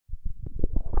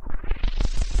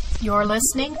You're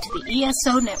listening to the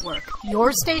ESO Network,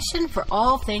 your station for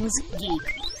all things geek.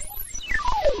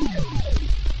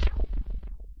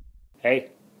 Hey,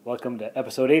 welcome to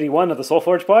episode 81 of the Soul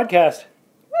Forge podcast.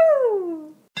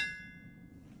 Woo!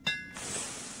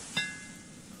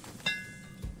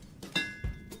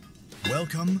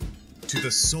 Welcome to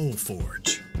the Soul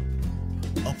Forge,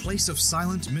 a place of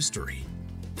silent mystery,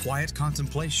 quiet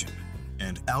contemplation,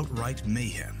 and outright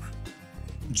mayhem.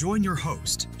 Join your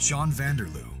host, Shawn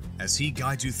Vanderloo, as he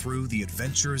guides you through the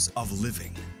adventures of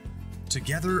living.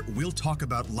 Together, we'll talk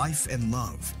about life and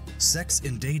love, sex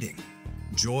and dating,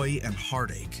 joy and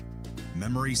heartache,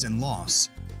 memories and loss,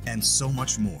 and so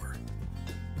much more.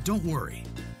 Don't worry,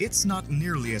 it's not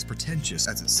nearly as pretentious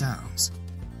as it sounds.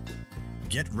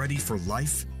 Get ready for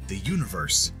life, the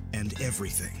universe, and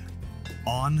everything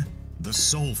on the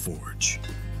Soul Forge.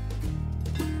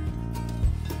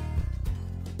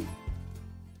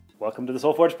 Welcome to the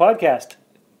Soul Forge podcast.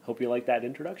 Hope you like that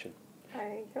introduction.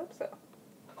 I hope so.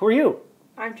 Who are you?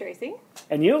 I'm Tracy.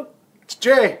 And you? It's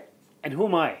Jay. And who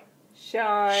am I?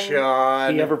 Shawn.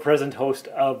 The ever-present host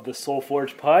of the Soul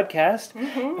Forge podcast.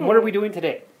 Mm-hmm. And what are we doing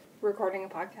today? Recording a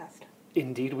podcast.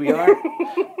 Indeed we are.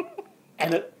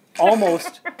 And it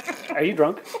almost... Are you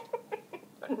drunk?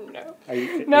 No. Are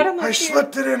you, Not unless I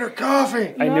slipped it in her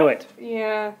coffee. I knew it.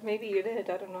 Yeah, maybe you did.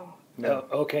 I don't know. No.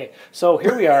 Oh, okay. So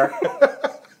here we are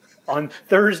on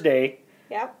Thursday,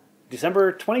 Yep.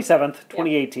 December 27th,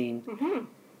 2018. Mm-hmm.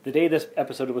 The day this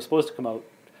episode was supposed to come out.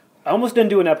 I almost didn't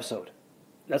do an episode.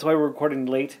 That's why we're recording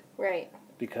late, Right.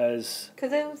 because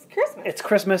Because it was Christmas. it's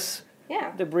Christmas,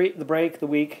 Yeah. the break, the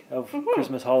week of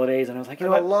Christmas holidays, and I was like, you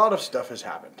know And a what? lot of stuff has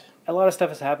happened. A lot of stuff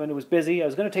has happened. It was busy. I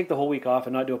was going to take the whole week off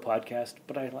and not do a podcast,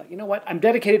 but I like, you know what? I'm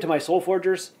dedicated to my Soul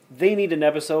Forgers. They need an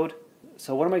episode,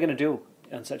 so what am I going to do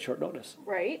on such short notice?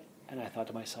 Right. And I thought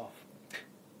to myself,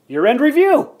 year-end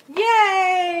review!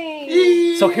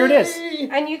 Yay! So here it is.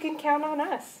 And you can count on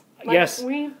us. Yes.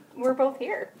 We're both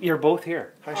here. You're both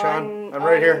here. Hi, Shawn. On- I'm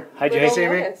right here. Hi, Jay. little See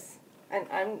me? notice. And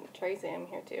I'm Tracy. I'm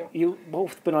here too. You've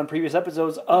both been on previous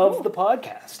episodes of the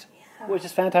podcast, which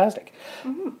is fantastic.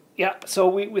 Yeah, so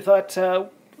we thought,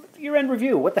 year-end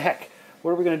review, what the heck?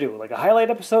 What are we going to do? Like a highlight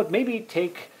episode? Maybe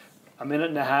take a minute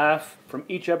and a half from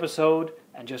each episode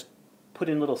and just put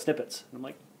in little snippets. And I'm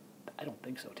like, I don't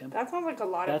think so, Tim. That sounds like a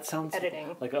lot That of sounds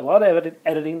editing. like a lot of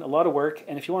editing, a lot of work.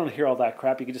 And if you want to hear all that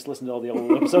crap, you can just listen to all the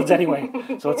old episodes anyway.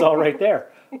 So it's all right there.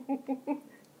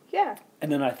 Yeah.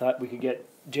 And then I thought we could get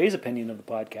Jay's opinion of the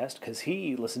podcast, because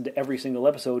he listened to every single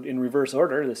episode in reverse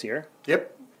order this year.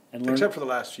 Yep. And learned, Except for the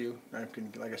last few.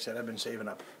 Like I said, I've been saving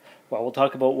up. well, we'll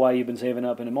talk about why you've been saving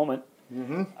up in a moment.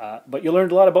 Mm-hmm. But you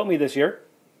learned a lot about me this year.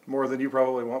 More than you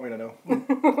probably want me to know.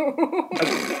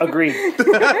 Agreed.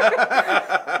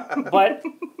 But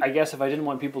I guess if I didn't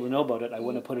want people to know about it, I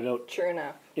wouldn't have put it out True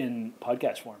enough. in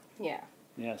podcast form. Yeah.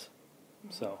 Yes.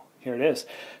 So here it is.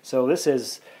 So this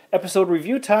is episode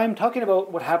review time, talking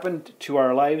about what happened to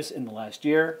our lives in the last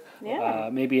year. Yeah.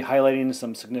 Maybe highlighting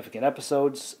some significant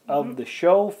episodes of the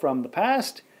show from the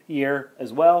past year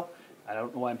as well. I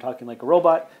don't know why I'm talking like a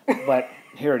robot, but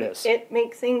here it is. It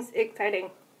makes things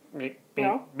exciting. Beep, beep,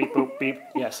 No? beep, boop, beep.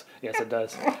 Yes, it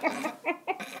does.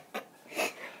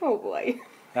 Oh boy.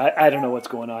 I don't know what's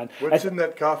going on. What's in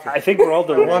that coffee? I think we're all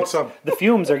I want some. The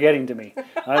fumes are getting to me.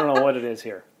 I don't know what it is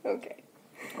here. Okay.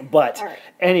 But All right.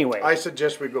 anyway, I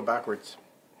suggest we go backwards.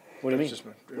 what do you mean? It's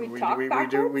just- We talk we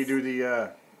backwards? do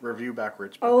the review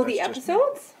backwards. but Oh, that's the just me.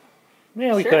 episodes?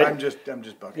 Yeah, we Sure. could. I'm just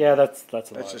bugging. Yeah, that's a lot.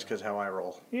 That's just because how I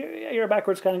roll. You're a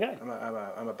backwards kind of guy.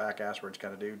 I'm a back asswards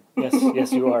kind of dude.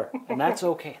 Yes, you are. And that's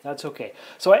okay. That's okay.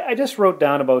 So I just wrote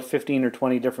down about 15 or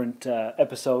 20 different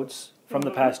episodes from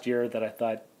the past year that I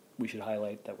thought we should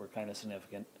highlight that were kind of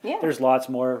significant. Yeah. There's lots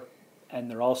more,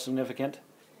 and they're all significant.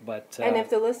 But And if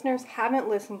the listeners haven't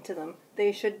listened to them,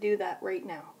 they should do that right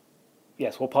now.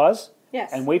 yes, we'll pause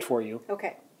Yes. and wait for you,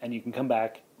 Okay. and you can come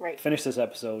back, Right. finish this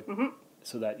episode,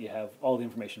 so that you have all the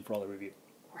information for all the review.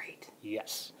 Right.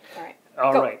 Yes. All right.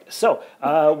 All Go. right. So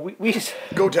we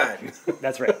Go time.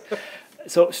 that's right.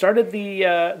 So started the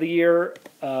year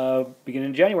beginning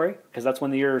in January, because that's when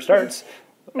the year starts,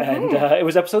 and it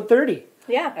was episode 30,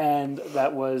 Yeah. and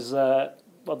that was the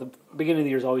beginning of the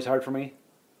year is always hard for me,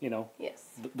 you know, Yes.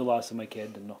 the loss of my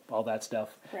kid and all that stuff.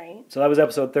 Right. So that was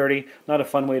episode 30. Not a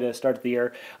fun way to start the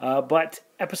year, but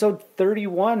episode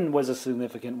 31 was a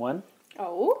significant one.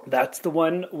 Oh. That's the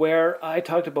one where I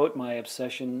talked about my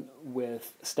obsession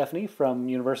with Stephanie from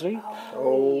university.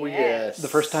 Oh, yes. The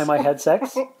first time I had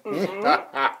sex,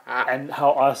 and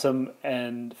how awesome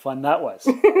and fun that was.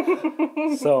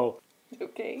 So,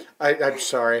 Okay. I'm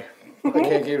sorry. I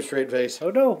can't keep a straight face. Oh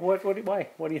no! Why?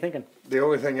 What are you thinking? The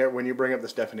only thing that when you bring up the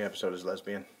Stephanie episode is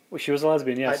lesbian. Well, she was a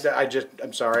lesbian, yes.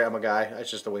 I'm sorry, I'm a guy. That's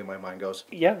just the way my mind goes.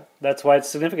 Yeah, that's why it's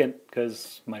significant,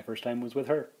 because my first time was with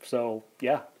her. So,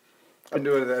 yeah. I'm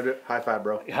doing it. High five,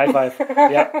 bro. High five.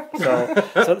 Yeah.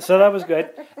 So that was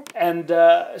good. And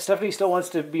Stephanie still wants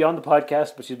to be on the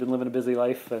podcast, but she's been living a busy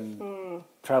life and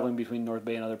traveling between North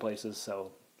Bay and other places.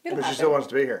 So But she still wants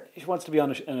to be here. she wants to be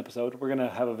on an episode. We're going to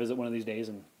have a visit one of these days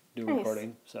and do a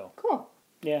recording. So Cool.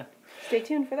 yeah. Stay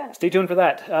tuned for that. Stay tuned for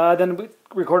that. Then we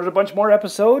recorded a bunch more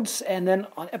episodes, and then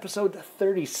on episode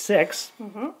 36,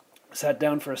 sat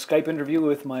down for a Skype interview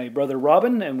with my brother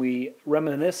Robin, and we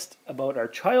reminisced about our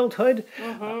childhood.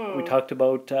 We talked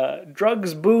about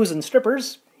drugs, booze, and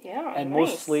strippers, Yeah. and nice.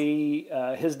 mostly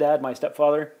his dad, my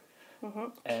stepfather,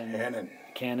 and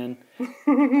Cannon.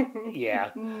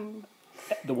 yeah,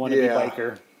 the wannabe Yeah.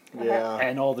 biker, Yeah.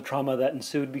 and all the trauma that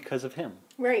ensued because of him.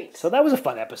 Right. So that was a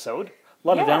fun episode. A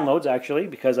lot of Yeah. downloads, actually,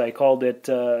 because I called it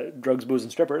Drugs, Booze,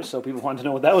 and Strippers, so people wanted to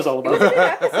know what that was all about. Good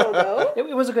episode, though.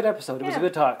 It was a good episode. It was a Yeah.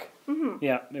 good talk.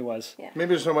 Yeah, it was. Yeah.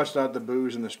 Maybe it's so much not the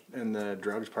booze and the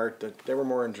drugs part that they were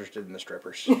more interested in the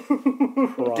strippers.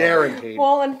 Guaranteed.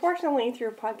 Well, unfortunately, through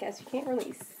a podcast, you can't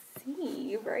really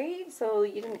see, right? So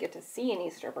you didn't get to see any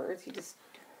strippers. You just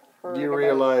heard You about-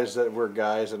 realize that we're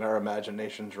guys and our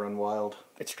imaginations run wild.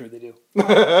 It's true, they do. All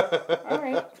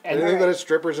right. Anything that has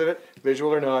strippers in it,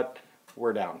 visual or not,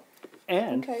 we're down.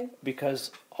 And Okay.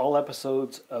 because all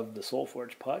episodes of the Soul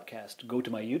Forge podcast go to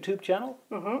my YouTube channel,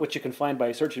 which you can find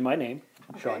by searching my name,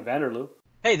 Shawn Vanderloo.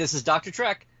 Hey, this is Dr.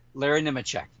 Trek, Larry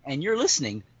Nemechek, and you're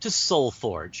listening to Soul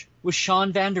Forge with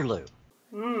Shawn Vanderloo.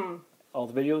 All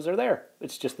the videos are there.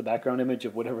 It's just the background image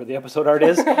of whatever the episode art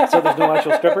is, so there's no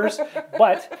actual strippers.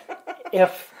 But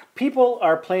if people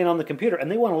are playing on the computer and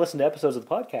they want to listen to episodes of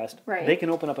the podcast, Right. they can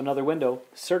open up another window,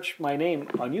 search my name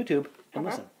on YouTube, and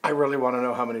listen. I really want to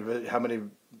know how many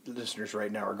listeners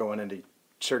right now are going in to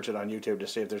search it on YouTube to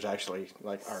see if there's actually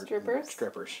like art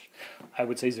strippers. I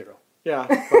would say 0. Yeah,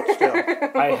 but still.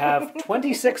 I have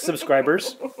 26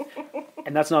 subscribers,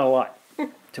 and that's not a lot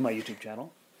to my YouTube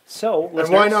channel. So, And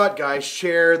why not, guys?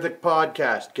 Share the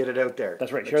podcast. Get it out there.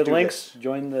 That's right. Let's Share the do links. this.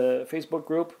 Join the Facebook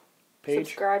group page.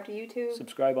 Subscribe to YouTube.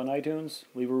 Subscribe on iTunes.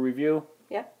 Leave a review.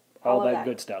 Yep. All of that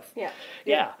good stuff. Yeah.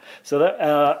 Yeah. So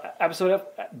that episode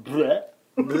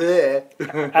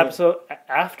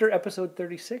after episode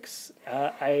 36,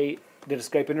 I did a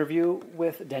Skype interview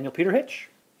with Daniel Peter Hitch.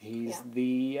 He's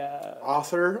the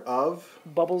Author of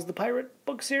Bubbles the Pirate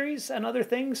book series and other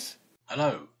things.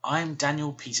 Hello, I'm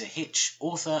Daniel Peter Hitch,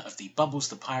 author of the Bubbles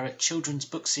the Pirate children's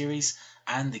book series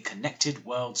and the Connected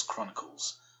Worlds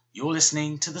Chronicles. You're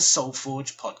listening to the Soul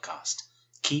Forge podcast.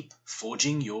 Keep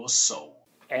forging your soul.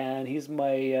 And he's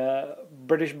my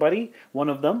British buddy, one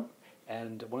of them.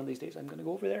 And one of these days I'm going to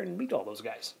go over there and meet all those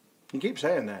guys. You keep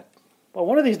saying that. Well,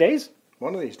 one of these days.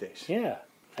 One of these days. Yeah.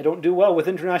 I don't do well with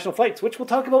international flights, which we'll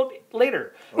talk about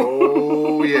later.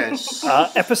 Oh, yes.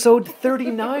 Episode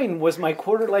 39 was my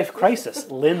quarter life crisis,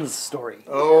 Lynn's story.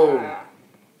 Oh.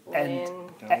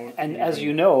 And as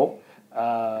you know,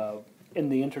 in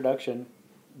the introduction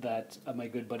that my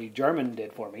good buddy Jarman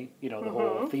did for me, you know, the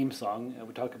whole theme song,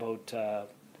 we talk about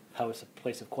how it's a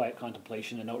place of quiet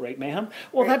contemplation and outright mayhem.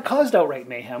 Well, that caused outright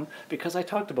mayhem because I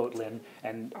talked about Lynn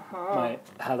and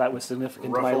how that was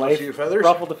significant to my Ruffled a life. few feathers?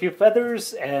 Ruffled a few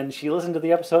feathers, and she listened to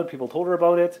the episode. People told her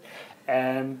about it,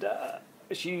 and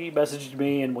she messaged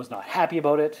me and was not happy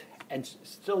about it. And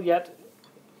still yet,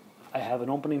 I have an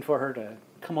opening for her to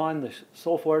come on the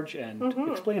Soul Forge and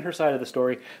explain her side of the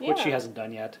story, which she Yeah. hasn't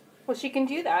done yet. Well, she can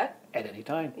do that. At any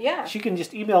time. Yeah. She can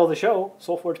just email the show,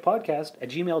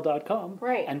 soulforgepodcast@gmail.com,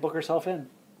 Right. and book herself in.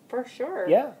 For sure.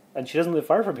 Yeah. And she doesn't live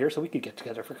far from here, so we could get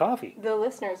together for coffee. The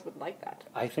listeners would like that.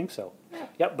 I think so.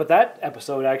 Yeah, but that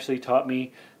episode actually taught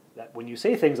me that when you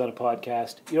say things on a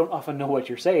podcast, you don't often know what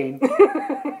you're saying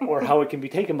or how it can be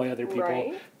taken by other people.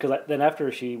 Right. Because then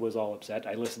after she was all upset,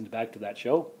 I listened back to that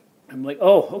show. I'm like,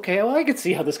 oh, okay, well, I could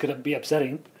see how this could be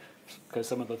upsetting because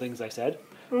some of the things I said.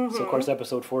 So, of course,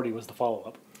 episode 40 was the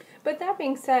follow-up. But that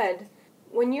being said,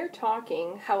 when you're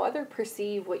talking, how others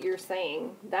perceive what you're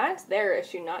saying, that's their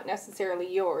issue, not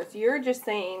necessarily yours. You're just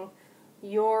saying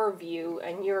your view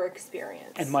and your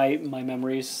experience. And my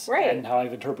memories Right. and how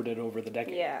I've interpreted over the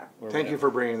decade. Yeah. Thank you for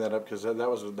bringing that up because that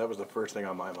was the first thing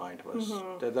on my mind was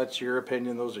that's your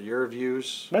opinion. Those are your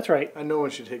views. That's right. And no one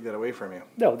should take that away from you.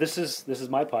 No, this is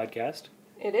my podcast.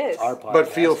 It is. Our podcast. But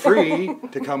feel free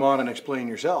to come on and explain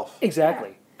yourself.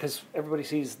 Exactly. Because everybody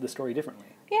sees the story differently.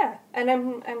 Yeah, and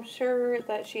I'm sure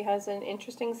that she has an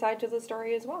interesting side to the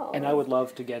story as well. And I would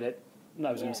love to get it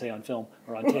I was going to say on film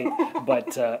or on tape,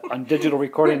 but on digital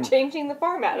recording. We're changing the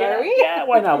format, are we? Yeah,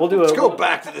 why not? We'll do it. Let's go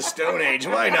back to the Stone Age.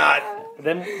 Why not?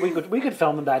 Then we could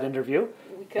film that interview.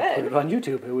 We Put could. it on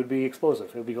YouTube. It would be explosive.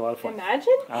 It would be a lot of fun.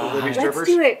 Imagine. Will there be Let's strippers?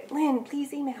 do it. Lynn,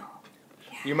 please email.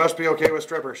 You must be okay with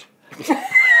strippers.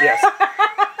 Yes.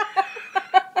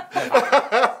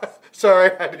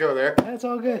 Sorry, I had to go there. That's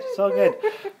all good. It's all good.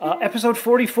 Episode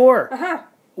 44.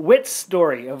 Whit's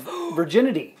story of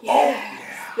virginity.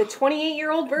 The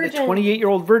 28-year-old virgin. The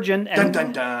 28-year-old virgin. And,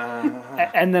 Dun, dun, dun.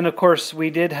 and then, of course, we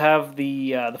did have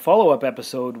the follow-up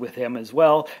episode with him as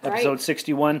well. Episode Right.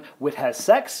 61, Whit has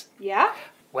sex. Yeah.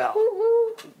 Well,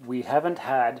 Woo-hoo. we haven't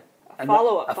had a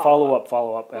follow-up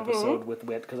follow-up episode with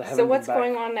Whit because I haven't So what's been back.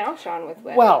 going on now, Shawn, with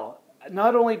Whit? Well,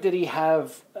 not only did he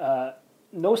have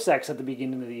no sex at the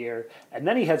beginning of the year, and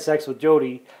then he had sex with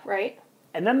Jody, Right?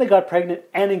 and then they got pregnant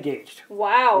and engaged.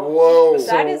 Wow. Whoa. That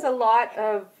So is a lot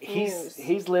of news.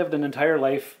 He's lived an entire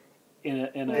life in a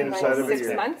Inside of a 6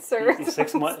 year. months or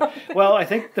 6 months. Well, I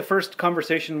think the first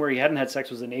conversation where he hadn't had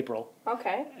sex was in April,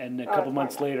 Okay. and a Oh, couple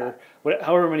months fine, later,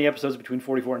 however many episodes between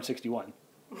 44 and 61.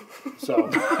 So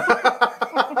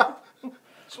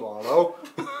Swallow.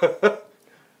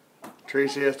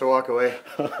 Tracy has to walk away.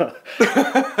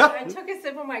 I took a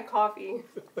sip of my coffee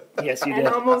yes, you and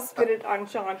did. almost spit it on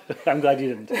Shawn. I'm glad you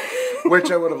didn't. Which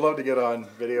I would have loved to get on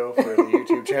video for the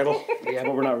YouTube channel. Yeah,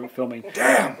 but we're not filming.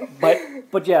 Damn.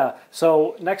 But yeah.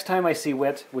 So next time I see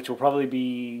Whit, which will probably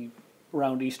be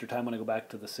around Easter time when I go back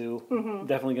to the Sioux,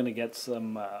 definitely going to get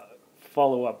some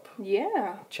follow-up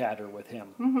Yeah. chatter with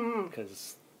him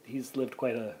because he's lived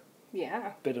quite a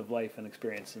Yeah. bit of life and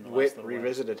experience in the last Whit little while.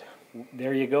 revisited.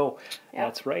 There you go. Yeah.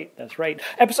 That's right. That's right.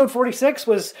 Episode 46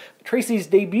 was Tracy's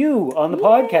debut on the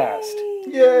podcast.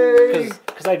 Yay!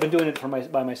 Because I'd been doing it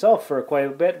by myself for quite a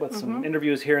bit with some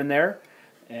interviews here and there.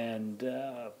 And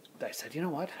I said, you know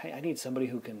what? I need somebody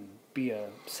who can be a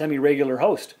semi-regular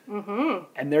host. Mm-hmm.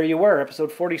 And there you were,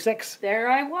 episode 46. There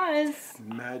I was.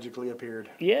 Magically appeared.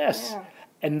 Yes. Yeah.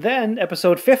 And then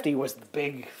episode 50 was the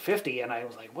big 50, and I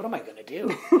was like, what am I going to do?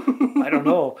 I don't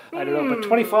know. But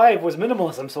 25 was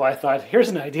minimalism, so I thought, here's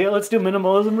an idea. Let's do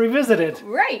minimalism revisited.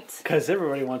 Right. Because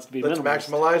everybody wants to be Let's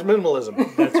minimalist. maximize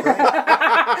minimalism. That's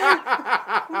right.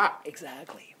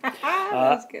 Exactly.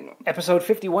 That's a good one. Episode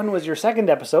 51 was your second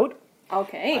episode. I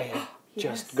Okay. had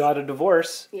just got a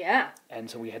divorce, Yeah. and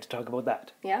so we had to talk about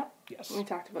that. Yeah. Yes. We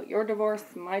talked about your divorce,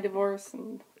 my divorce,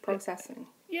 and processing.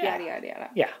 Yeah. Yada, yada, yada.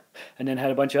 Yeah. And then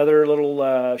had a bunch of other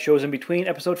little shows in between.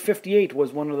 Episode 58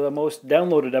 was one of the most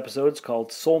downloaded episodes called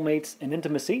Soulmates and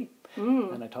Intimacy.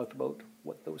 And I talked about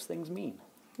what those things mean.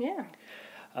 Yeah.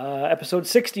 Episode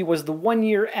 60 was the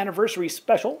 1-year anniversary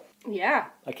special. Yeah.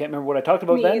 I can't remember what I talked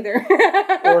about Me then. either.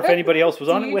 Or if anybody else was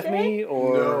on it you with did? me.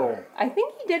 Or No. I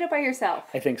think you did it by yourself.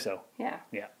 I think so. Yeah.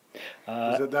 Yeah.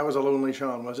 That was a lonely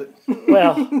Shawn, was it?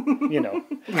 Well, you know.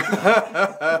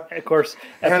 Of course.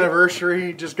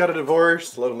 Anniversary, just got a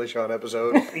divorce. Lonely Shawn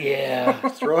episode. Yeah.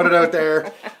 Throwing it out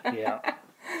there. Yeah.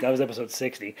 That was episode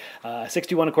 60.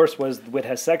 61, of course, was the Whit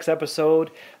Has Sex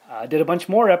episode. Did a bunch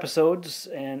more episodes,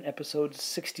 and episode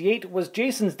 68 was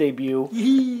Jason's debut.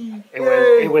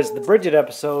 It was the Bridget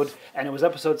episode, and it was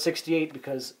episode 68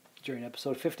 because during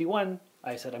episode 51,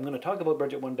 I said, I'm going to talk about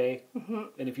Bridget one day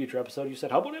in a future episode. You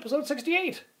said, how about episode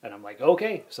 68? And I'm like,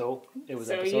 okay. So it was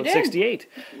So you episode did. 68.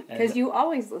 Because And you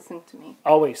always listen to me.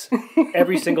 always,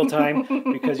 every single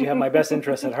time, because you have my best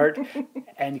interests at heart,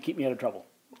 and you keep me out of trouble.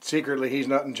 Secretly, he's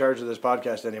not in charge of this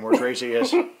podcast anymore. Tracy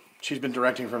is. She's been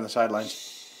directing from the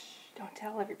sidelines. Don't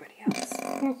tell everybody else.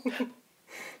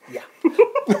 Yeah.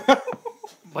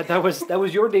 But that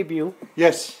was your debut,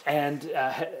 Yes. and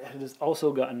has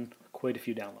also gotten quite a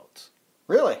few downloads.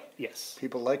 Really? Yes.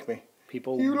 People like me.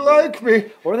 People. You like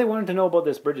me. Or they wanted to know about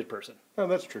this Bridget person. Oh,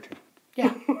 that's true too.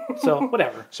 Yeah. So,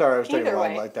 whatever. Sorry, I was taking Either a way.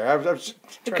 limelight there. I was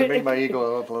trying could- to make it- my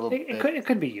ego up a little It bit.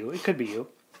 could be you. It could be you.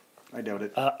 I doubt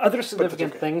it. Other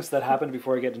significant okay. things that happened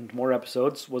before I get into more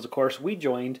episodes was, of course, we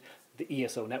joined the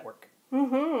ESO network.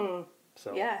 Mm-hmm.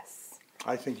 So, Yes.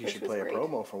 I think you Which should was play great. a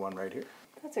promo for one right here.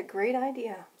 That's a great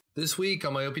idea. This week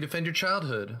on Myopia Defend Your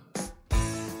Childhood.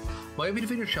 Myopia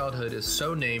Defend Your Childhood is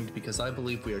so named because I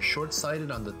believe we are short-sighted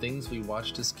on the things we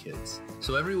watched as kids.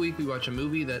 So every week we watch a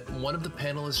movie that one of the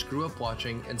panelists grew up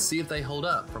watching and see if they hold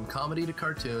up, from comedy to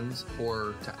cartoons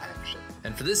or to action.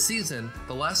 And for this season,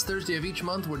 the last Thursday of each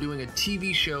month, we're doing a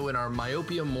TV show in our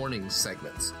Myopia Mornings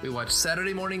segments. We watch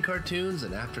Saturday morning cartoons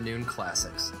and afternoon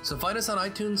classics. So find us on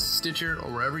iTunes, Stitcher,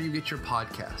 or wherever you get your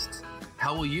podcasts.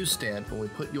 How will you stand when we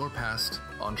put your past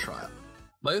on trial?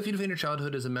 Myopia Defend Your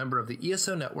Childhood is a member of the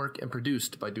ESO Network and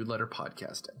produced by Dude Letter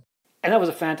Podcasting. And that was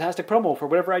a fantastic promo for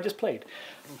whatever I just played.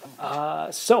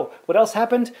 So, what else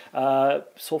happened?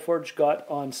 Soulforge got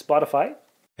on Spotify.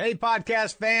 Hey,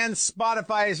 podcast fans,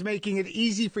 Spotify is making it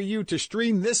easy for you to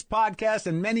stream this podcast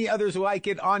and many others like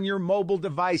it on your mobile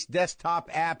device, desktop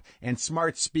app, and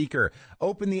smart speaker.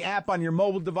 Open the app on your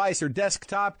mobile device or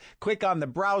desktop, click on the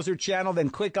browser channel, then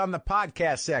click on the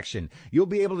podcast section. You'll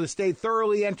be able to stay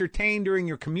thoroughly entertained during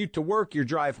your commute to work, your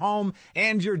drive home,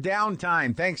 and your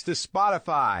downtime, thanks to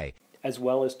Spotify. As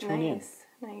well as TuneIn.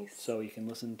 Nice. So you can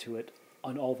listen to it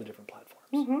on all the different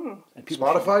platforms. And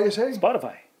Spotify, you say?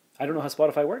 Spotify. I don't know how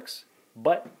Spotify works,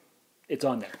 but it's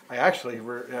on there. I've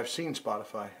seen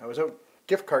Spotify. I was out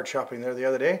gift card shopping there the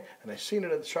other day, and I seen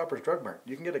it at the Shoppers Drug Mart.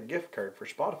 You can get a gift card for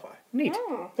Spotify. Neat.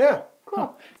 Yeah.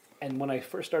 Cool. And when I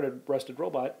first started Rusted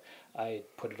Robot, I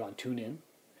put it on TuneIn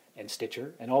and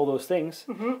Stitcher and all those things.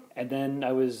 And then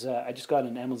I just got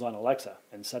an Amazon Alexa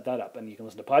and set that up, and you can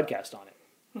listen to podcasts on it.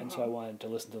 And so I wanted to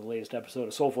listen to the latest episode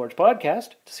of Soulforge podcast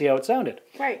to see how it sounded.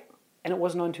 Right. And it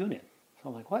wasn't on TuneIn. So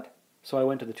I'm like, what? So I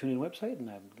went to the TuneIn website and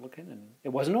I'm looking and it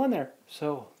wasn't on there.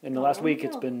 So in the last week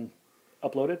it's been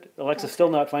uploaded. Alexa's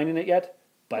still not finding it yet,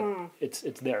 but it's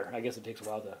there. I guess it takes a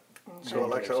while to... So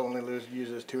Alexa only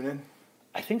uses TuneIn?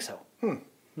 I think so. I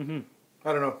don't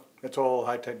know. It's all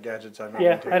high-tech gadgets I'm not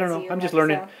Yeah, into. I don't know. I'm just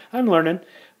learning. I'm learning.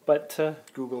 But...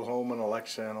 Google Home and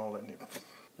Alexa and all that.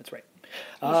 That's right.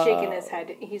 He's shaking his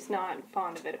head. He's not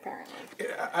fond of it, apparently.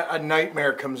 A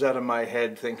nightmare comes out of my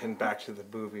head thinking back to the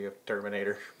movie of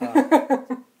Terminator.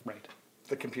 Right.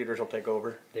 The computers will take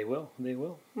over. They will. They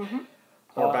will.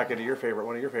 Or back into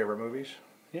one of your favorite movies.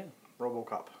 Yeah.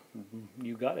 RoboCop.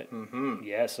 You got it.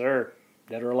 Yes, sir.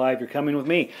 Dead or alive, you're coming with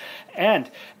me. And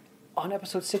on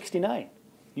episode 69,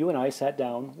 you and I sat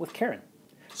down with Karen.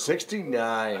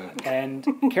 69. And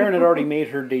Karen had already made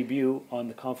her debut on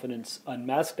the Confidence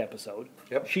Unmasked episode.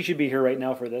 Yep. She should be here right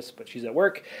now for this, but she's at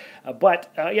work.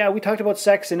 But we talked about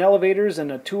sex in elevators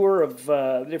and a tour of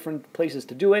different places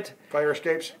to do it. Fire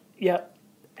escapes? Yeah.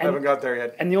 I haven't got there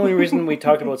yet. And the only reason we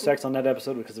talked about sex on that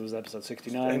episode was because it was episode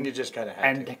 69. And you just kind of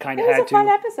had and to. kind of had to. It was a fun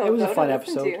episode. It was a fun to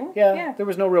listen episode. to. Yeah, there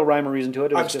was no real rhyme or reason to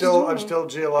it. I'm still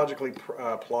geologically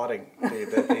plotting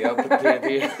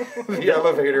the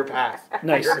elevator path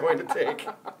Nice. you're going to take.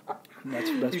 That's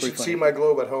You pretty should funny. see my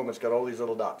globe at home. It's got all these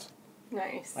little dots.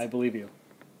 Nice. I believe you.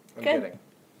 I'm Good. kidding.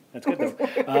 That's good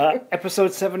though.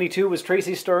 Episode 72 was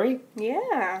Tracy's story.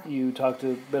 Yeah. You talked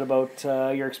a bit about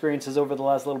your experiences over the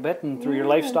last little bit and through your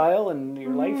lifestyle and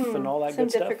your life and all that Some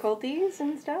good stuff. difficulties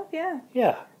and stuff, yeah.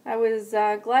 Yeah, I was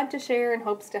glad to share and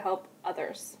hopes to help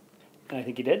others. and I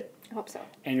think you did. I hope so.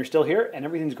 And you're still here, and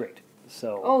everything's great.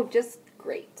 So Oh, just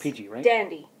great. Peachy, right?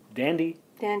 Dandy. Dandy,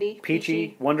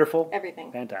 peachy, wonderful,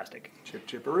 Everything. fantastic. Chip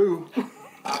chipperoo.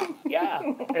 Yeah,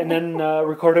 and then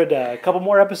recorded a couple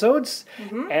more episodes,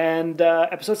 and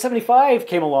episode 75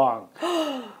 came along.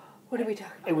 What did we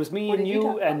talk about? It was me What and did you you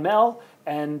talk and Mel,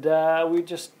 and we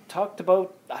just talked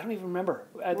about, I don't even remember.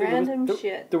 Random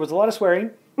shit. There was a lot of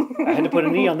swearing. I had to put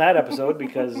an E on that episode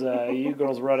because you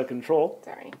girls were out of control.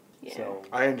 Sorry. Yeah. So,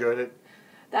 I enjoyed it.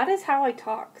 That is how I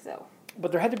talk, though.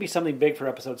 but there had to be something big for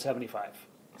episode 75.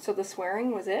 So the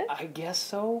swearing was it? I guess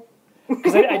so.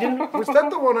 Because I didn't... Was that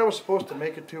the one I was supposed to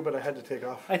make it to, but I had to take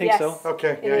off? I think Yes. so.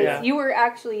 Okay, It yeah, is. yeah. You were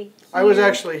actually here, I was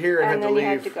actually here and, and had then to you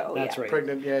leave. had to go. That's yeah. right.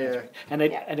 Pregnant, yeah. And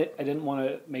Yeah. I didn't want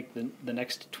to make the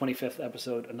next 25th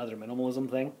episode another minimalism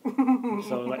thing.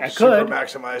 So like I Super could.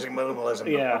 maximizing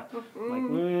minimalism. Yeah. Like,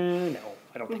 no,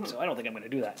 I don't think so. I don't think I'm going to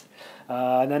do that.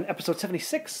 And then episode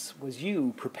 76 was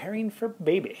you preparing for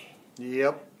baby.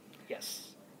 Yep. Yes.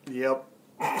 Yep.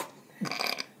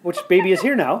 Which baby is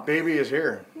here now. Baby is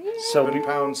here. So 70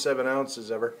 pounds, 7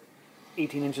 ounces ever.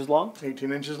 18 inches long.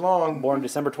 18 inches long. Born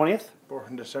December 20th.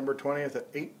 Born December 20th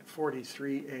at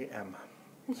 8:43 a.m.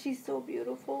 And she's so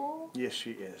beautiful. Yes,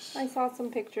 she is. I saw some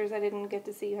pictures. I didn't get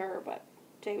to see her, but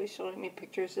Jay was showing me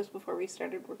pictures just before we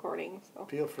started recording. So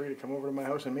Feel free to come over to my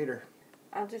house and meet her.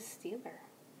 I'll just steal her.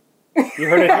 You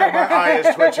heard it here. My eye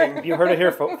is twitching. You heard it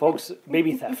here, folks.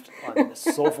 Baby theft on the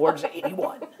Soulforge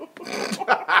 81.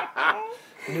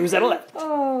 News at 11.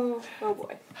 Oh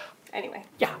boy. Anyway.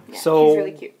 Yeah. Yeah, So she's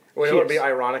really cute. Well, She it would be is.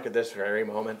 ironic at this very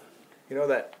moment. You know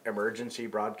that emergency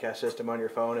broadcast system on your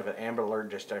phone? If an Amber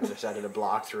Alert just decided to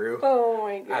block through Oh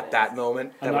my goodness. at that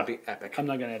moment, that I'm would not- be epic. I'm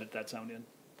not going to edit that sound in.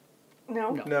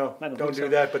 No. No, I don't don't think do so.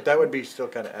 that. But that would be still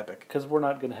kind of epic. Because we're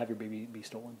not going to have your baby be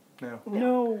stolen. No,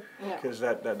 No. because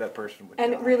that person would.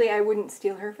 And die. really, I wouldn't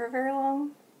steal her for very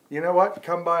long. You know what?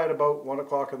 Come by at about 1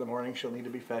 o'clock in the morning. She'll need to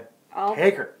be fed. I'll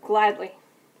Take her. Gladly.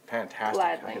 Fantastic.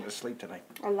 Gladly. I get to sleep tonight.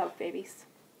 I love babies.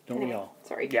 Don't we Anyway, all?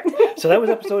 Sorry. Yeah. So that was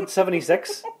episode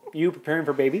 76. You preparing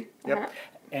for baby. Yep.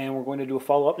 And we're going to do a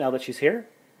follow-up now that she's here.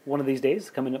 One of these days,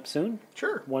 coming up soon.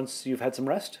 Sure. Once you've had some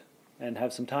rest and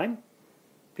have some time.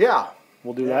 Yeah.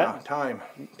 We'll do that. Time.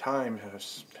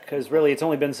 Because really, it's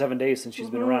only been 7 days since she's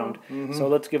been around. So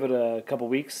let's give it a couple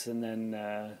weeks, and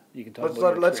then you can talk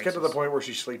about Let's get to the point where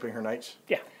she's sleeping her nights.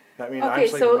 Yeah. I mean, okay,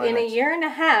 so in a year and a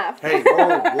half. Hey,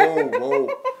 whoa.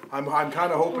 I'm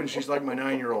kind of hoping she's like my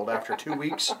 9-year-old. After 2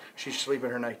 weeks, she's sleeping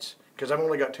her nights. Because I've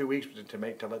only got 2 weeks to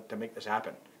make this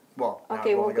happen. Well,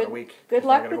 okay, now I've only got a week. Good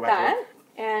luck with that.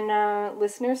 And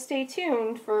listeners, stay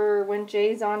tuned for when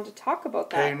Jay's on to talk about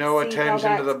that. Pay no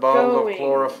attention to the bottle of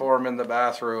chloroform in the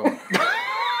bathroom.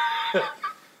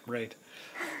 Right.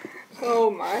 Oh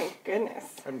my goodness.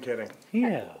 I'm kidding.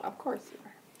 Yeah. Of course you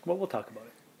are. Well, we'll talk about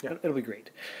it. Yeah. It'll be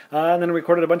great. And then we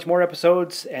recorded a bunch more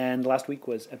episodes, and last week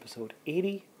was episode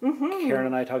 80. Karen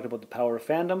and I talked about the power of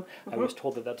fandom. I was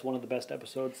told that that's one of the best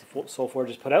episodes Soul Forge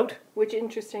has put out. Which,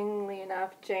 interestingly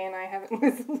enough, Jay and I haven't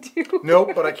listened to.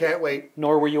 Nope, but I can't wait.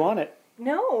 Nor were you on it.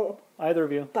 No. Either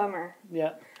of you. Bummer.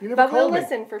 Yeah. You never but we'll called me.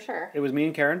 listen for sure. It was me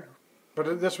and Karen.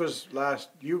 But this was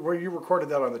you recorded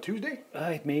that on the Tuesday?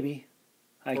 Maybe.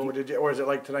 Or is it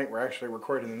like tonight we're actually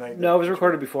recording the night? No, it was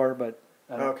recorded before, but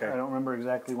I okay. I don't remember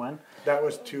exactly when. That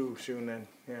was too soon then,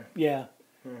 Yeah.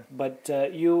 But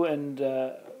you and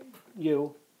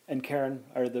Karen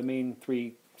are the main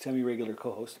 3 semi-regular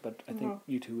co-hosts, but I think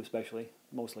you two especially,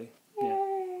 mostly.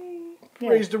 Yay. Yeah.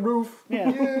 Raise the roof. Yeah.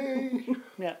 Yay.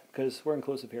 Yeah, because we're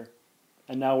inclusive here.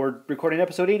 And now we're recording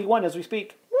episode 81 as we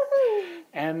speak. Woohoo!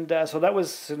 And so that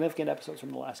was significant episodes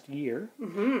from the last year.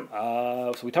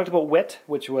 So we talked about Whit,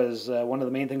 which was one of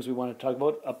the main things we wanted to talk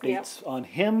about. Updates on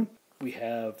him. We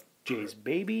have Jay's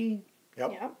baby.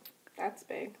 Yep. That's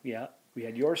big. Yeah. We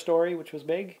had your story, which was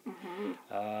big.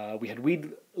 We had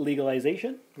weed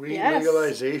legalization. Weed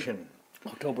legalization.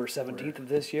 October 17th of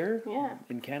this year. Yeah.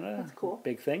 In Canada. That's cool.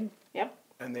 Big thing. Yep.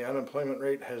 And the unemployment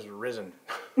rate has risen.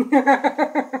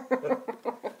 Yeah.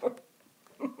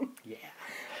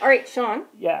 All right, Shawn.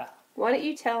 Yeah. Why don't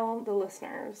you tell the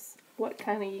listeners what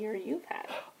kind of year you've had?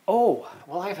 Oh,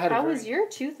 well, I've had How was your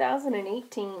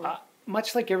 2018?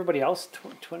 Much like everybody else,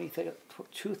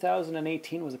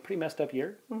 2018 was a pretty messed up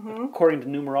year, according to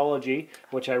numerology,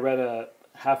 which I read I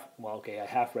half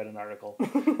read an article,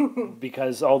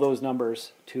 because all those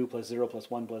numbers, 2 plus 0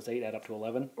 plus 1 plus 8 add up to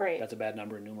 11. Right. That's a bad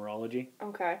number in numerology.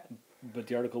 Okay. But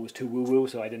the article was too woo-woo,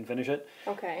 so I didn't finish it.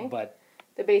 Okay. But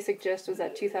the basic gist was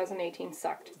that 2018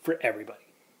 sucked. for everybody.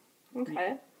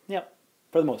 Okay. Yep,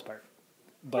 for the most part.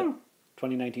 But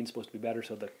 2019 is supposed to be better,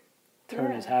 so the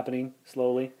turn is happening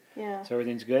slowly. Yeah. So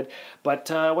everything's good. But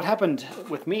what happened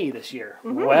with me this year?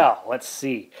 Well, let's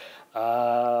see.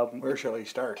 Where shall we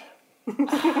start?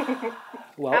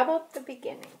 Well, how about the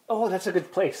beginning? Oh, that's a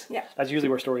good place. Yeah. That's usually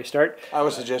where stories start. I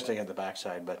was suggesting at the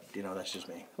backside, but that's just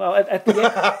me. Well, at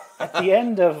the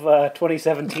end of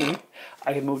 2017,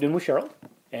 I had moved in with Cheryl.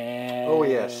 And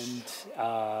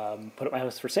put up my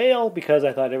house for sale because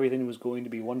I thought everything was going to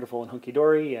be wonderful and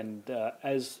hunky-dory. And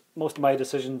as most of my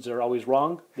decisions are always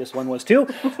wrong, this one was too.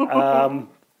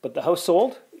 But the house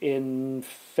sold in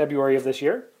February of this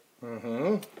year.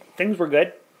 Things were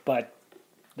good, but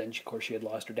then, of course, she had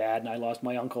lost her dad, and I lost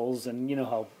my uncles. And you know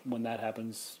how when that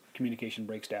happens, communication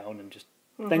breaks down and just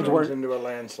things weren't... into a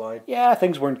landslide. Yeah,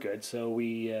 things weren't good. So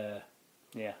we, I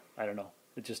don't know.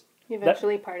 It just... You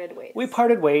eventually parted ways. We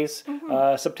parted ways.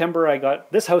 September, I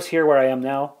got this house here where I am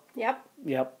now. Yep.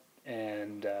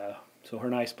 And so her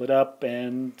and I split up,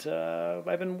 and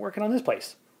I've been working on this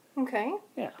place. Okay.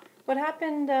 Yeah. What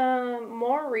happened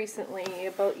more recently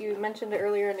about, you mentioned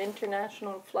earlier, an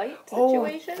international flight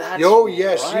situation?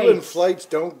 Yes, right. You and flights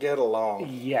don't get along.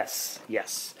 Yes.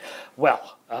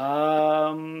 Well,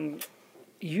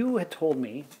 you had told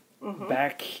me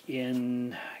back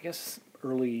in, I guess,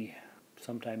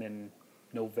 sometime in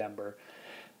November.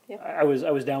 Yep. I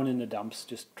was down in the dumps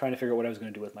just trying to figure out what I was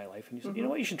going to do with my life. And you said, you know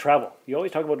what, you should travel. You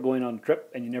always talk about going on a trip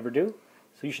and you never do.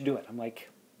 So you should do it. I'm like,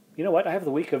 you know what, I have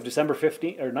the week of December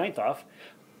 15th or 9th off.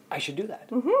 I should do that.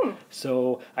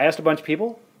 So I asked a bunch of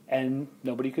people and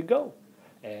nobody could go.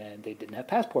 And they didn't have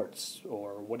passports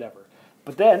or whatever.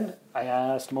 But then I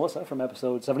asked Melissa from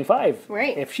episode 75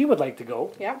 if she would like to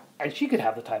go. Yeah. And she could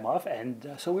have the time off.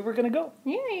 And so we were going to go.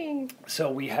 Yay.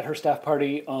 So we had her staff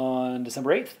party on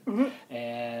December 8th.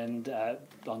 And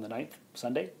on the 9th,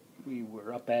 Sunday, we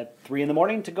were up at 3 in the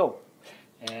morning to go.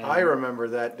 And I remember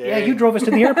that day. Yeah, you drove us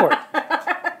to the airport.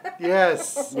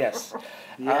 Yes. Yes.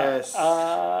 Yes.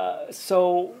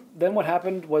 So then what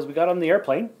happened was we got on the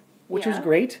airplane, which was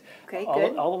great. Okay, all,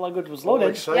 good. All the luggage was loaded.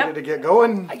 Excited to get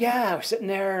going. Yeah, I was sitting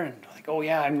there and like, oh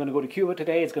yeah, I'm going to go to Cuba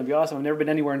today. It's going to be awesome. I've never been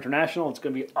anywhere international. It's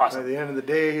going to be By awesome. the end of the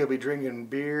day, you'll be drinking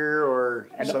beer or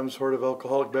some sort of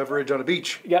alcoholic beverage on a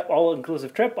beach. Yep,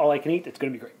 all-inclusive trip, all I can eat. It's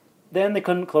going to be great. Then they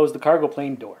couldn't close the cargo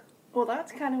plane door. Well,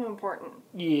 that's kind of important.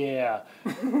 Yeah.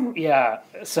 Yeah.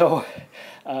 So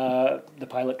the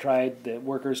pilot tried, the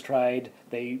workers tried.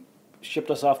 They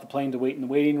shipped us off the plane to wait in the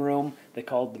waiting room. They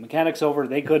called the mechanics over.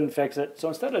 They couldn't fix it. So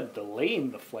instead of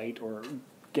delaying the flight or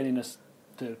getting us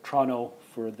to Toronto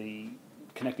for the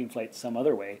connecting flight some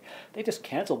other way, they just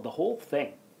canceled the whole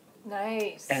thing.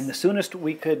 Nice. And the soonest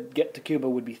we could get to Cuba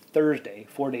would be Thursday,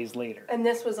 4 days later. And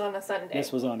this was on a Sunday.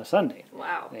 This was on a Sunday.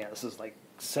 Wow. Yeah, this is like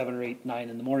 7 or 8, 9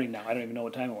 in the morning now. I don't even know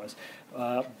what time it was.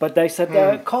 But they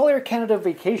said, call Air Canada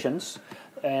Vacations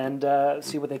and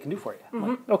see what they can do for you. I'm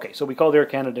like, okay, so we called Air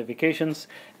Canada Vacations,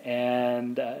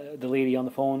 and the lady on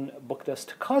the phone booked us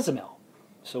to Cozumel.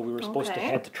 So we were supposed to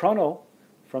head to Toronto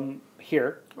from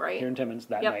here in Timmins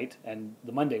that night, and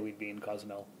the Monday we'd be in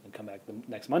Cozumel and come back the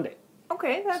next Monday.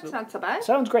 Okay, that's not so bad.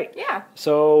 Sounds great. Yeah.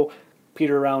 So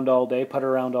putter around all day,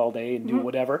 and do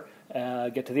whatever.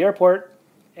 Get to the airport,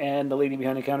 and the lady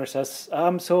behind the counter says,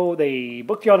 so they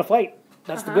booked you on a flight.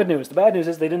 That's the good news. The bad news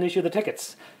is they didn't issue the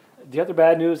tickets. The other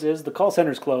bad news is the call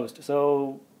center's closed,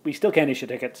 so we still can't issue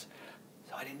tickets.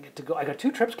 So I didn't get to go. I got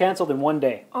 2 trips canceled in one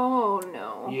day. Oh,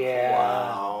 no. Yeah.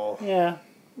 Wow. Yeah.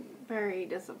 Very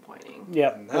disappointing.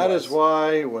 Yeah. That is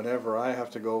why whenever I have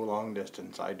to go long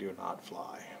distance, I do not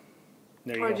fly.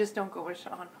 There you Or go. just don't go with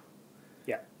Shawn.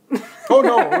 Yeah. Oh,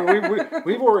 no,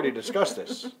 we've already discussed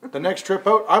this. The next trip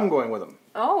out, I'm going with him.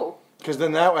 Oh. Because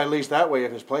then at least that way,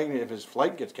 if his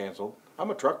flight gets canceled, I'm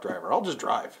a truck driver. I'll just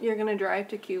drive. You're going to drive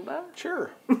to Cuba?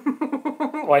 Sure.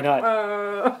 Why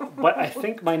not? But I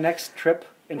think my next trip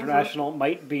international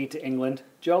might be to England.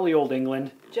 Jolly old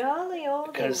England. Jolly old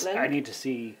England. Because I need to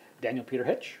see Daniel Peter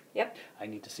Hitch. Yep. I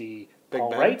need to see Big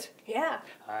Paul Ben. Wright. Yeah.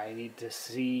 I need to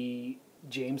see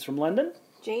James from London.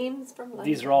 James from London.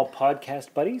 These are all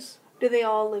podcast buddies. Do they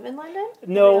all live in London?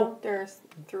 No. They're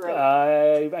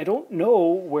throughout. I don't know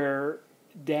where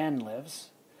Dan lives.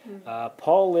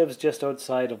 Paul lives just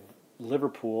outside of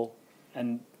Liverpool,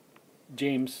 and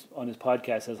James on his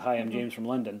podcast says, "Hi, I'm James from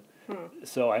London."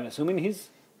 So I'm assuming he's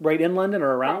right in London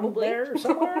or around Probably. there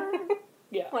somewhere.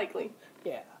 Yeah. Likely.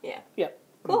 Yeah. Yeah. Yeah.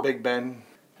 Cool. Big Ben.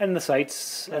 And the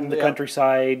sights and the Yeah.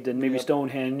 countryside and maybe Yep.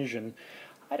 Stonehenge, and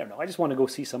I don't know. I just want to go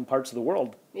see some parts of the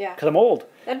world Yeah. because I'm old.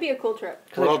 That'd be a cool trip.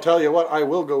 Well, I'll tell you what, I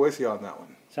will go with you on that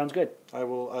one. Sounds good.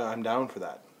 I'm down for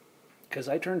that. Because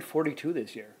I turned 42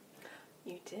 this year.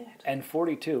 You did. And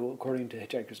 42, according to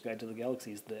Hitchhiker's Guide to the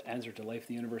Galaxy, is the answer to life,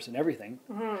 the universe, and everything,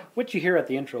 which you hear at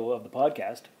the intro of the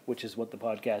podcast, which is what the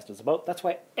podcast is about. That's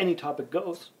why any topic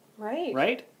goes, Right.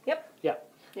 right? Yep. Yeah.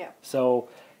 Yeah. So,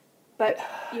 But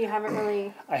you haven't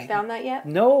really found that yet?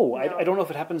 no. I don't know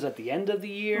if it happens at the end of the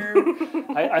year.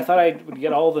 I thought I would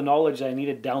get all the knowledge I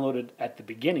needed downloaded at the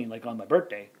beginning, like on my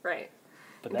birthday. Right.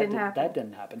 But Didn't that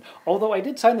didn't happen. Although I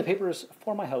did sign the papers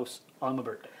for my house on my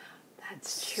birthday.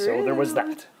 That's true. So there was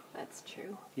that. That's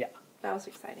true. Yeah. That was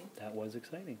exciting. That was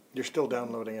exciting. You're still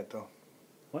downloading it, though.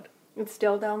 What? It's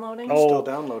still downloading? Oh, Still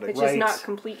downloading. It's right. just not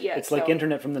complete yet. It's like so-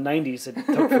 internet from the 90s. It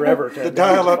took forever to... The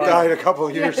dial-up died a couple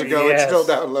of years ago. It's Yes. still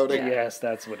downloading. Yes,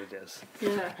 that's what it is.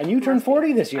 Yeah. And you turned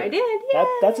 40 this year. I did, yeah.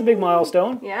 That's a big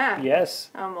milestone. Yeah. Yes.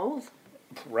 I'm old.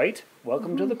 Right?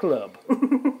 Welcome to the club.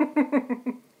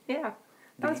 Yeah.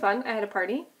 That was fun. I had a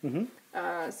party.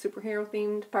 Superhero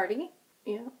themed party.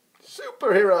 Yeah.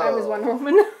 Superhero. I was Wonder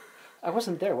Woman. I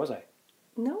wasn't there, was I?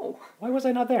 No. Why was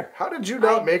I not there? How did you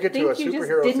not I make it to a think you just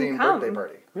superhero-themed didn't come. birthday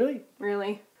party? Really?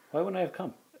 Really? Why wouldn't I have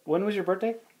come? When was your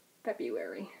birthday?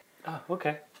 February. Oh,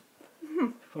 okay.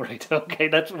 Right, okay.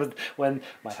 That's when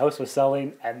my house was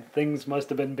selling and things must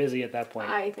have been busy at that point.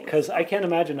 I think Because I can't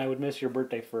imagine I would miss your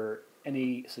birthday for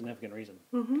any significant reason.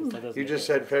 'Cause that doesn't You make just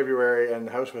any said February and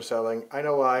the house was selling. I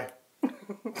know why.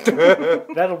 sense.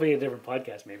 That'll be a different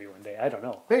podcast maybe one day. I don't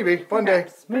know. Maybe. One day.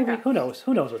 Perhaps. Maybe. Perhaps. Who knows?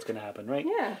 Who knows what's going to happen, right?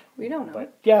 Yeah, we don't know.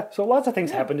 But yeah, so lots of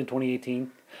things happened in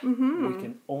 2018. We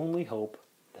can only hope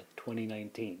that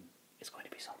 2019 is going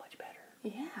to be so much better.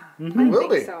 Yeah, Mm-hmm. I Will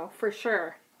think be. so, for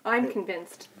sure. I'm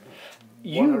convinced.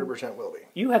 100% will be.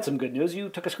 You had some good news. You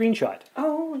took a screenshot.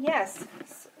 Oh, yes.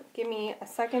 Give me a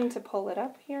second to pull it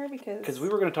up here Because we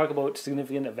were going to talk about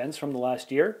significant events from the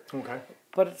last year. Okay.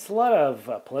 But it's a lot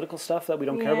of political stuff that we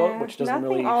don't care about, which doesn't nothing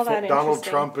really all fit. that Donald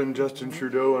interesting. Trump and Justin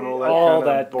Trudeau and all that All kind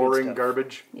that of good boring stuff.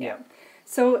 garbage. Yeah.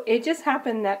 So it just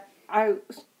happened that I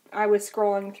was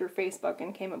scrolling through Facebook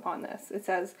and came upon this. It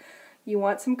says, "You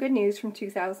want some good news from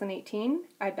 2018?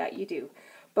 I bet you do.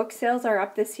 Book sales are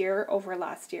up this year over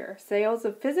last year. Sales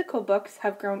of physical books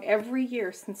have grown every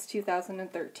year since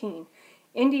 2013.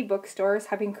 Indie bookstores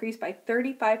have increased by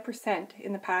 35%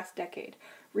 in the past decade.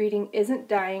 Reading isn't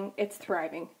dying, it's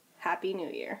thriving. Happy New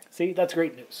Year. See, that's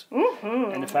great news.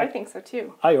 Mm-hmm. And in fact, I think so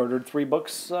too. I ordered 3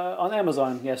 books on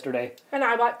Amazon yesterday. And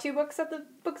I bought 2 books at the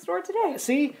bookstore today.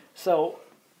 See? So,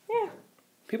 Yeah.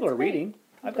 people are reading.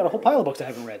 I've got a whole pile of books I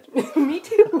haven't read. Me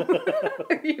too.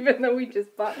 Even though we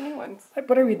just bought new ones.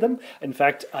 But I read them. In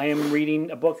fact, I am reading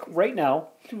a book right now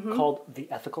called The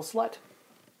Ethical Slut.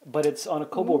 But it's on a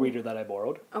Kobo reader that I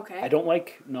borrowed. Okay. I don't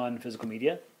like non-physical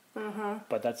media.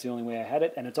 But that's the only way I had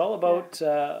it. And it's all about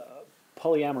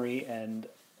polyamory and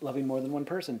loving more than one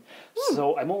person.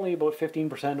 So I'm only about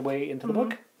 15% of the way into the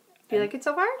book. Do you like it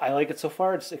so far? I like it so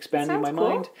far. It's expanding my Sounds cool.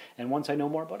 mind. And once I know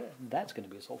more about it, that's going to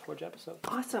be a Soul Forge episode.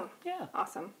 Awesome. Yeah.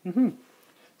 Awesome.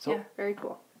 So Yeah, very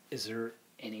cool. is there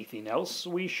anything else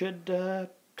we should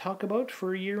talk about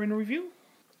for a year in review?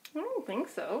 I don't think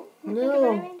so. You No. think of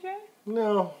anything, Jay?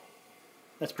 No.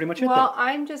 That's pretty much it Well,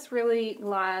 I'm just really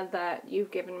glad that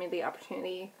you've given me the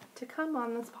opportunity to come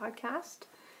on this podcast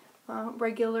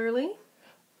regularly. then.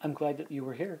 I'm glad that you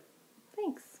were here.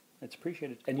 Thanks. It's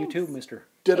appreciated. And you too, mister.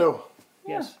 Ditto.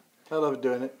 Yes. I love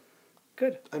doing it.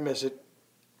 Good. I miss it.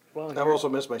 Well, I also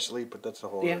miss my sleep, but that's a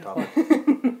whole Yeah. other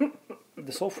topic.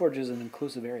 the Soul Forge is an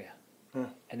inclusive area.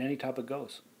 And any topic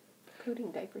goes.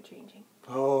 Including diaper changing.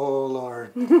 Oh,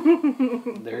 Lord.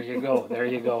 There you go. There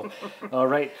you go. All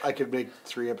right. I could make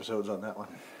 3 episodes on that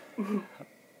one.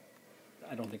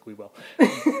 I don't think we will.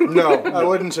 No, I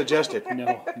wouldn't suggest it.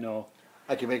 No.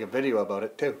 I can make a video about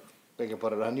it, too. We can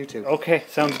put it on YouTube. Okay,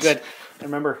 sounds good. And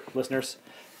remember, listeners,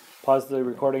 pause the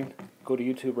recording, go to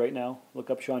YouTube right now, look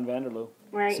up Shawn Vanderloo.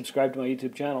 Right. Subscribe to my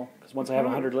YouTube channel, because once I have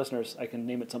 100 listeners, I can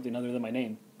name it something other than my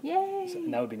name. Yay!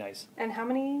 And that would be nice. And how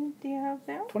many do you have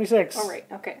now? 26. Oh, right.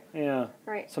 Okay. Yeah.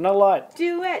 Right. So not a lot.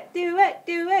 Do it. Do it.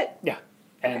 Do it. Yeah.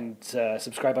 And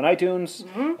subscribe on iTunes,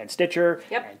 and Stitcher,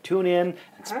 Yep. and TuneIn,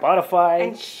 and Spotify.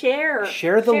 And share.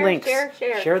 Share the links. Share.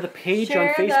 Share the page Share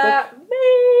on Facebook. the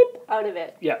beep out of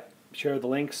it. Yeah. Share the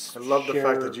links. I love the Share-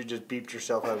 fact that you just beeped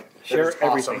yourself out. That Share is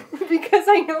everything. awesome. Because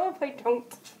I know if I don't,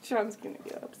 Sean's going to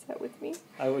get upset with me.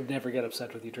 I would never get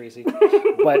upset with you, Tracy.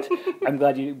 But I'm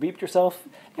glad you beeped yourself.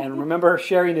 And remember,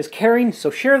 sharing is caring.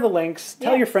 So share the links.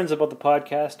 Tell your friends about the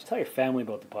podcast. Tell your family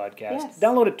about the podcast. Yes.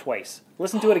 Download it twice.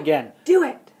 Listen to it again. Do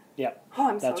it. Yeah. Oh,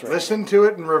 I'm so That's right. excited. Listen to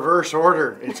it in reverse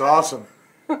order. It's awesome.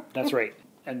 That's right.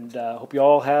 And hope you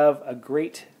all have a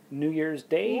great New Year's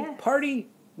Day Yes. party,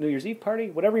 New Year's Eve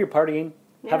party, whatever you're partying.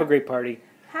 Have a Yeah. great party.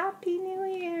 Happy New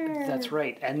Year. That's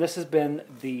right. And this has been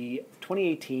the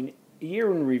 2018 Year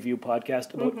in Review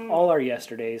podcast about all our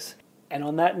yesterdays. And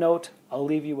on that note, I'll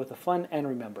leave you with a fun and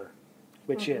remember,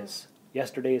 which is,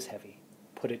 yesterday is heavy.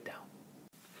 Put it down.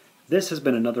 This has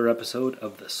been another episode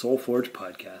of the Soul Forge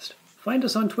podcast. Find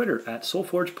us on Twitter at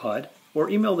SoulForgePod or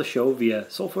email the show via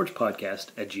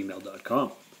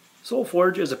soulforgepodcast@gmail.com. Soul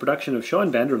Forge is a production of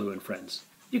Shawn Vanderloo and Friends.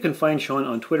 You can find Shawn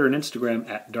on Twitter and Instagram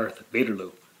at Darth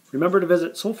Vaderloo. Remember to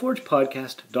visit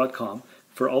soulforgepodcast.com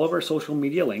for all of our social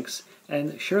media links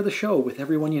and share the show with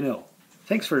everyone you know.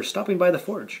 Thanks for stopping by the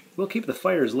Forge. We'll keep the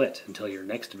fires lit until your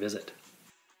next visit.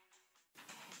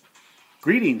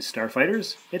 Greetings,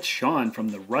 Starfighters. It's Shawn from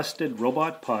the Rusted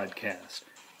Robot Podcast.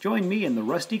 Join me and the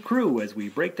Rusty crew as we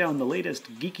break down the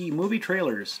latest geeky movie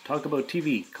trailers, talk about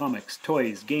TV, comics,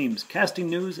 toys, games, casting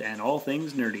news, and all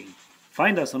things nerdy.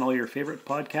 Find us on all your favorite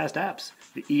podcast apps,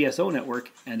 the ESO Network,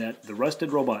 and at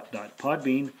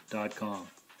therustedrobot.podbean.com.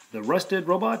 The Rusted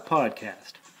Robot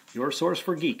Podcast, your source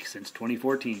for geek since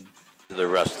 2014. The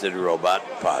Rusted Robot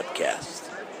Podcast.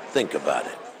 Think about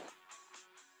it.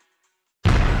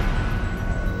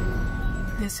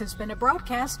 This has been a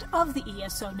broadcast of the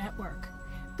ESO Network.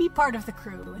 Be part of the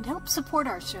crew and help support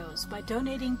our shows by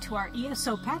donating to our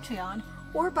ESO Patreon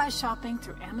or by shopping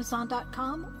through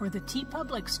Amazon.com or the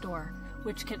TeePublic store,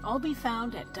 which can all be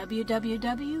found at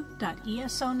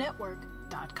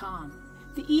www.esonetwork.com.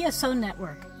 The ESO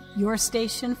Network, your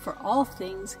station for all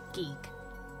things geek.